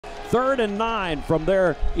3rd and 9 from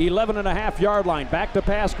their 11.5-yard line. Back to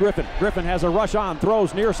pass Griffin. Griffin has a rush on,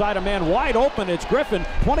 throws near side, a man wide open. It's Griffin,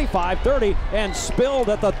 25-30, and spilled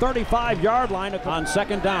at the 35-yard line. On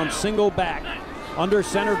 2nd down, single back. Under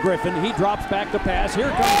center Griffin, he drops back to pass. Here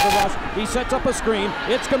comes the rush. He sets up a screen.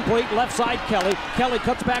 It's complete. Left side Kelly. Kelly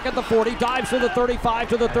cuts back at the 40, dives to the 35,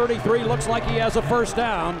 to the 33. Looks like he has a first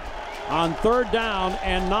down. On 3rd down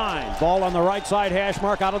and 9. Ball on the right side, hash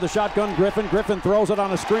mark out of the shotgun. Griffin. Griffin throws it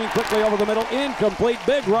on a screen quickly over the middle. Incomplete.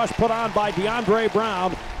 Big rush put on by DeAndre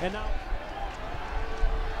Brown. And now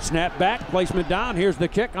snap back, placement down. Here's the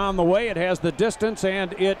kick on the way. It has the distance,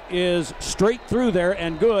 and it is straight through there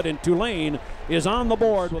and good. And Tulane is on the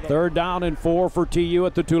board. 3rd down and 4 for TU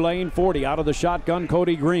at the Tulane 40. Out of the shotgun,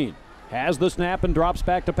 Cody Green. Has the snap and drops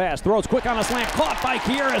back to pass. Throws quick on a slant. Caught by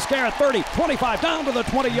Kiera Scarrett. 30, 25, down to the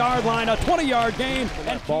 20-yard line. A 20-yard gain.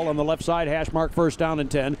 And ball on the left side. Hash mark 1st down and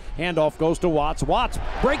 10. Handoff goes to Watts. Watts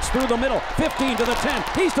breaks through the middle. 15 to the 10.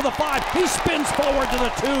 He's to the 5. He spins forward to the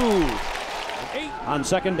 2. 8. On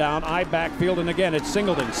 2nd down, I backfield, and again it's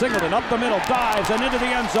Singleton. Singleton up the middle, dives, and into the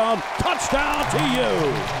end zone. Touchdown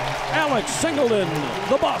TU. Alex Singleton,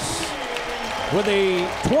 the bus, with a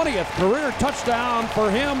 20th career touchdown for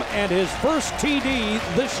him and his first TD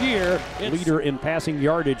this year. Leader in passing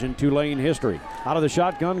yardage in Tulane history. Out of the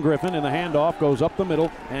shotgun, Griffin, and the handoff goes up the middle,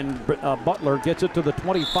 and Butler gets it to the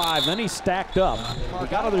 25. Then he's stacked up. We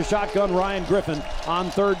got out of the shotgun, Ryan Griffin on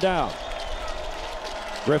 3rd down.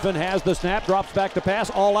 Griffin has the snap, drops back to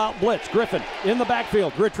pass, all-out blitz. Griffin in the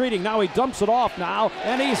backfield, retreating. Now he dumps it off now,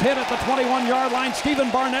 and he's hit at the 21-yard line.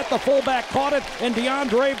 Stephen Barnett, the fullback, caught it, and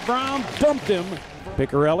DeAndre Brown dumped him.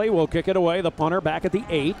 Picarelli will kick it away, the punter back at the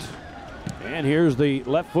 8. And here's the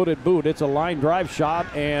left-footed boot. It's a line drive shot,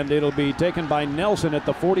 and it'll be taken by Nelson at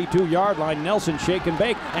the 42-yard line. Nelson shake and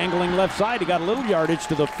bake, angling left side. He got a little yardage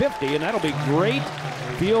to the 50, and that'll be great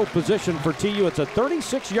field position for TU. It's a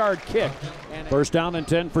 36-yard kick. 1st down and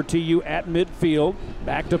 10 for TU at midfield.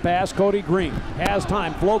 Back to pass, Cody Green. Has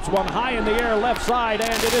time, floats one high in the air left side,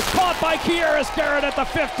 and it is caught by Kiera Scarrett at the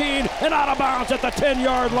 15 and out of bounds at the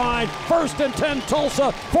 10-yard line. 1st and 10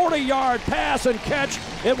 Tulsa, 40-yard pass and catch.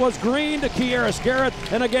 It was Green to Kiera Scarrett,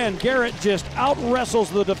 and again, Garrett just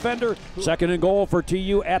out-wrestles the defender. 2nd and goal for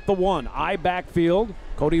TU at the 1. I backfield.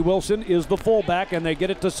 Cody Wilson is the fullback, and they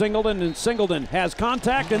get it to Singleton, and Singleton has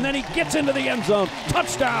contact, and then he gets into the end zone.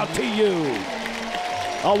 Touchdown, TU.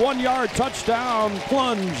 A 1-yard touchdown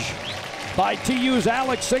plunge by TU's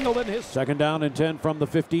Alex Singleton. His 2nd down and 10 from the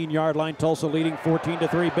 15-yard line. Tulsa leading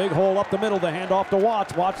 14-3. Big hole up the middle. The handoff to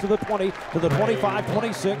Watts. Watts to the 20, to the 25,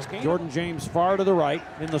 26. Jordan James far to the right.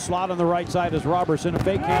 In the slot on the right side is Robertson. A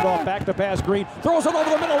fake handoff back to pass Green. Throws it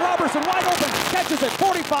over the middle. Robertson wide open. Catches it.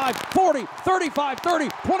 45, 40, 35, 30,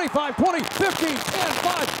 25, 20, 15, 10,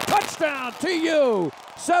 5. Touchdown TU.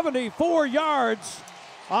 74 yards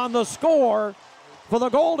on the score for the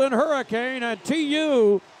Golden Hurricane, and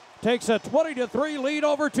TU takes a 20-3 lead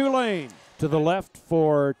over Tulane. To the left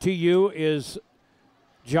for TU is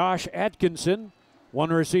Josh Atkinson.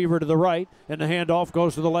 One receiver to the right, and the handoff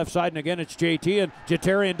goes to the left side, and again it's JT and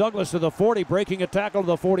Jatarian Douglas to the 40, breaking a tackle to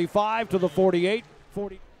the 45, to the 48,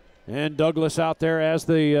 40. And Douglas out there as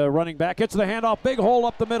the running back. Hits the handoff, big hole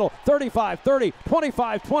up the middle. 35, 30,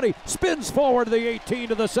 25, 20. Spins forward to the 18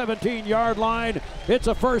 to the 17-yard line. It's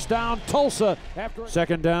a 1st down. Tulsa after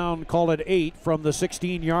 2nd down, call it 8 from the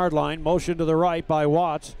 16-yard line. Motion to the right by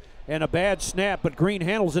Watts. And a bad snap, but Green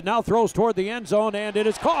handles it, now throws toward the end zone, and it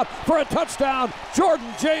is caught for a touchdown.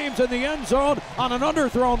 Jordan James in the end zone on an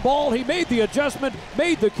underthrown ball. He made the adjustment,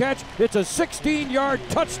 made the catch. It's a 16-yard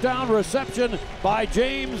touchdown reception by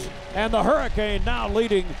James, and the Hurricane now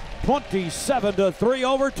leading 27-3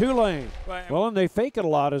 over Tulane. Well, and they fake it a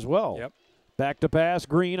lot as well. Yep. Back to pass,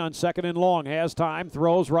 Green on 2nd and long, has time,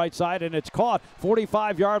 throws right side, and it's caught.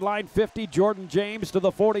 45-yard line, 50, Jordan James to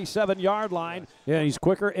the 47-yard line. Yeah, he's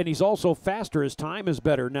quicker, and he's also faster. His time is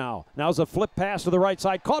better now. Now's a flip pass to the right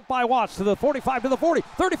side, caught by Watts to the 45, to the 40,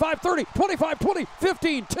 35, 30, 25, 20,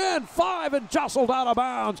 15, 10, 5, and jostled out of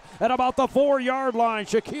bounds at about the 4-yard line.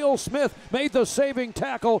 Shaquille Smith made the saving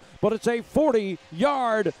tackle, but it's a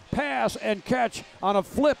 40-yard pass and catch on a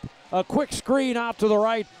flip. A quick screen out to the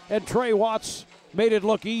right, and Trey Watts made it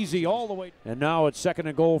look easy all the way. And now it's 2nd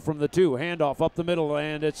and goal from the 2. Handoff up the middle,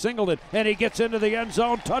 and it's Singleton, and he gets into the end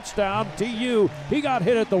zone. Touchdown, TU. He got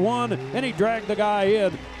hit at the 1, and he dragged the guy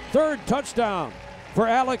in. 3rd touchdown for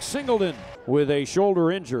Alex Singleton with a shoulder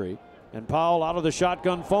injury. And Powell out of the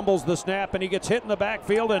shotgun fumbles the snap, and he gets hit in the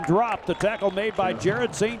backfield and dropped. The tackle made by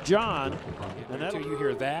Jared St. John. And until you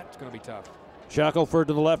hear that, it's going to be tough. Shackelford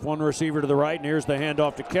to the left, one receiver to the right, and here's the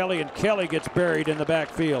handoff to Kelly, and Kelly gets buried in the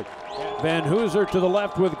backfield. Van Hooser to the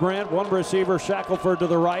left with Grant, one receiver, Shackelford to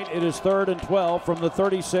the right. It is 3rd and 12 from the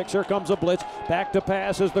 36. Here comes a blitz. Back to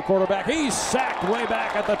pass is the quarterback. He's sacked way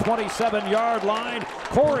back at the 27-yard line.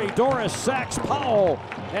 Corey Doris sacks Powell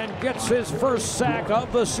and gets his first sack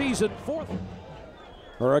of the season. 4th.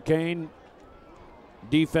 Hurricane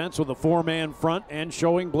defense with a 4-man front and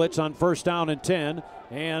showing blitz on 1st down and 10.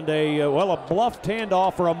 And a bluffed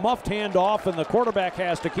handoff or a muffed handoff, and the quarterback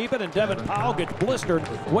has to keep it, and Devin Powell gets blistered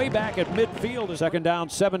way back at midfield. 2nd down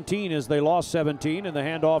 17 as they lost 17, and the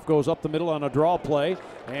handoff goes up the middle on a draw play,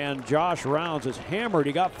 and Josh Rounds is hammered.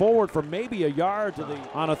 He got forward for maybe a yard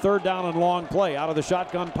on a 3rd down and long play. Out of the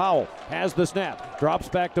shotgun, Powell has the snap, drops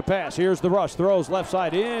back to pass. Here's the rush, throws left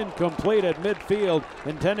side, incomplete at midfield,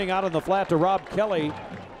 intending out in the flat to Rob Kelly.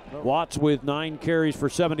 Watts with 9 carries for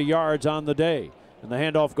 70 yards on the day. And the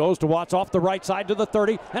handoff goes to Watts off the right side to the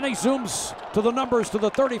 30, and he zooms to the numbers to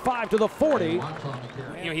the 35, to the 40. You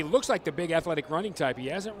know, he looks like the big athletic running type. He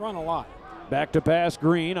hasn't run a lot. Back to pass,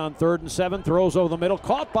 Green on 3rd and 7, throws over the middle,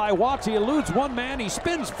 caught by Watts. He eludes one man. He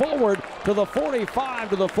spins forward to the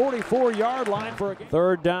 45, to the 44-yard line for a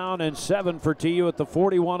 3rd down and 7 for TU at the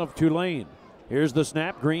 41 of Tulane. Here's the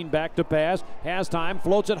snap, Green back to pass, has time,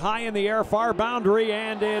 floats it high in the air, far boundary,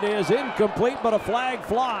 and it is incomplete, but a flag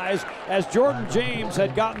flies as Jordan James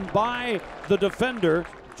had gotten by the defender.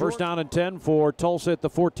 1st down and 10 for Tulsa at the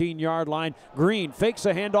 14-yard line. Green fakes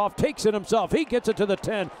a handoff, takes it himself, he gets it to the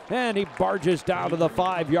 10, and he barges down to the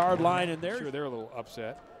 5-yard line, and there. Sure, they're a little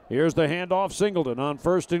upset. Here's the handoff, Singleton on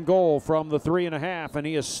 1st and goal from the 3.5, and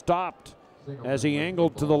he is stopped as he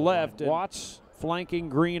angled to the left. Watts flanking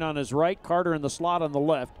Green on his right, Carter in the slot on the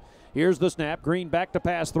left. Here's the snap, Green back to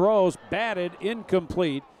pass, throws, batted,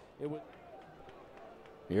 incomplete.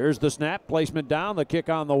 Here's the snap, placement down, the kick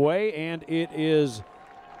on the way, and it is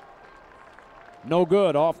no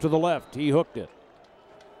good, off to the left. He hooked it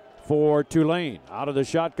for Tulane. Out of the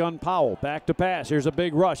shotgun, Powell back to pass. Here's a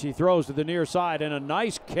big rush. He throws to the near side, and a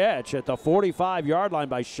nice catch at the 45-yard line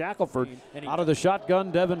by Shackelford. Out of the shotgun,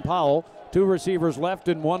 Devin Powell. 2 receivers left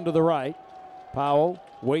and 1 to the right. Powell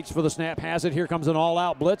waits for the snap, has it. Here comes an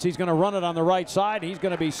all-out blitz. He's going to run it on the right side. He's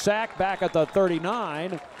going to be sacked back at the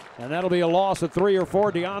 39, and that'll be a loss of 3 or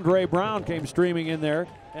 4. DeAndre Brown came streaming in there.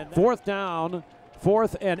 And 4th down,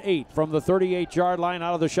 4th and 8 from the 38-yard line.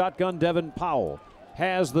 Out of the shotgun, Devin Powell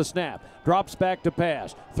has the snap, drops back to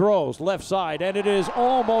pass, throws left side, and it is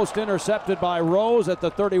almost intercepted by Rose at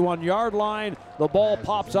the 31-yard line. The ball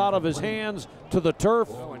pops out of his hands to the turf.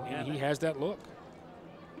 Oh, and he has that look.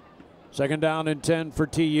 2nd down and 10 for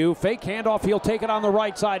TU. Fake handoff, he'll take it on the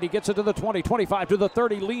right side. He gets it to the 20, 25, to the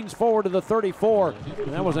 30, leans forward to the 34.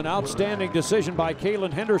 And that was an outstanding decision by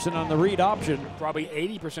Kalen Henderson on the read option. Probably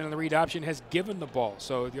 80% of the read option has given the ball,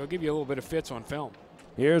 so they'll give you a little bit of fits on film.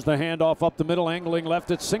 Here's the handoff up the middle, angling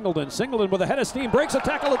left at Singleton. Singleton with a head of steam, breaks a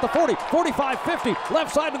tackle at the 40, 45, 50,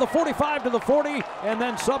 left side to the 45 to the 40, and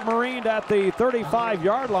then submarined at the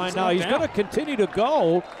 35-yard line. Now he's going to continue to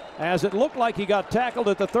go, as it looked like he got tackled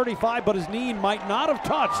at the 35, but his knee might not have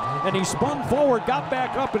touched, and he spun forward, got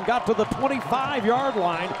back up, and got to the 25-yard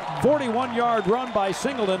line. 41-yard run by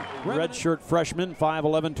Singleton. Redshirt freshman,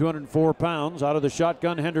 5'11", 204 pounds. Out of the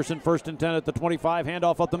shotgun, Henderson 1st and 10 at the 25,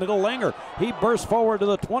 handoff up the middle, Langer. He bursts forward to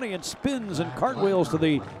the 20 and spins and cartwheels to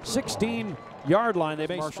the 16-yard line.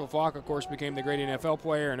 Marshall Faulk, of course, became the great NFL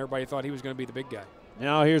player, and everybody thought he was going to be the big guy.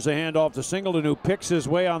 Now here's a handoff to Singleton, who picks his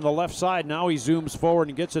way on the left side. Now he zooms forward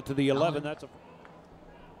and gets it to the 11.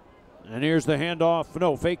 And here's the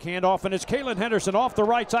handoff, fake handoff, and it's Kalen Henderson off the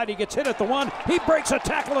right side. He gets hit at the 1. He breaks a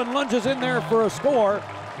tackle and lunges in there for a score.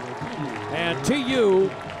 And TU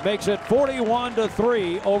makes it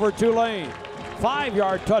 41-3 over Tulane.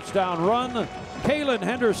 5-yard touchdown run. Kalen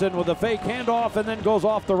Henderson with a fake handoff and then goes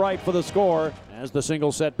off the right for the score as the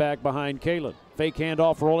single set back behind Kalen. Fake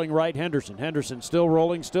handoff, rolling right, Henderson. Henderson still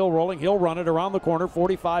rolling. He'll run it around the corner,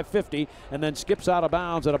 45-50, and then skips out of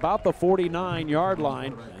bounds at about the 49-yard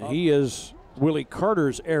line. He is Willie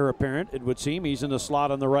Carter's heir apparent, it would seem. He's in the slot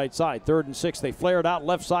on the right side. 3rd and 6. They flare it out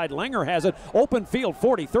left side. Langer has it. Open field,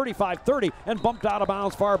 40, 35, 30, and bumped out of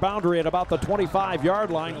bounds far boundary at about the 25-yard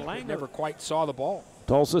line. Langer never quite saw the ball.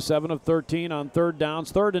 Tulsa 7 of 13 on 3rd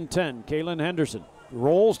downs. 3rd and 10. Kalen Henderson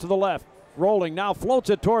rolls to the left. Rolling now, floats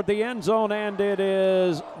it toward the end zone, and it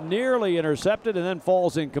is nearly intercepted and then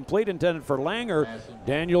falls incomplete, intended for Langer.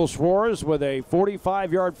 Daniel Schwartz with a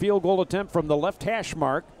 45-yard field goal attempt from the left hash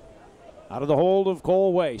mark. Out of the hold of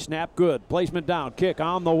Cole Way. Snap good. Placement down. Kick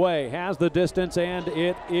on the way. Has the distance, and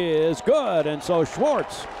it is good. And so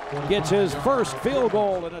Schwartz gets his first field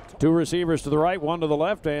goal. Two receivers to the right, one to the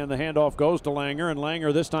left, and the handoff goes to Langer. And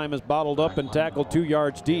Langer this time is bottled up and tackled 2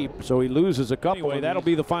 yards deep. So he loses a couple. Anyway, that'll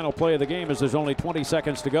be the final play of the game as there's only 20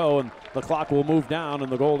 seconds to go. And the clock will move down, and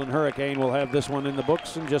the Golden Hurricane will have this one in the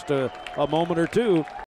books in just a moment or two.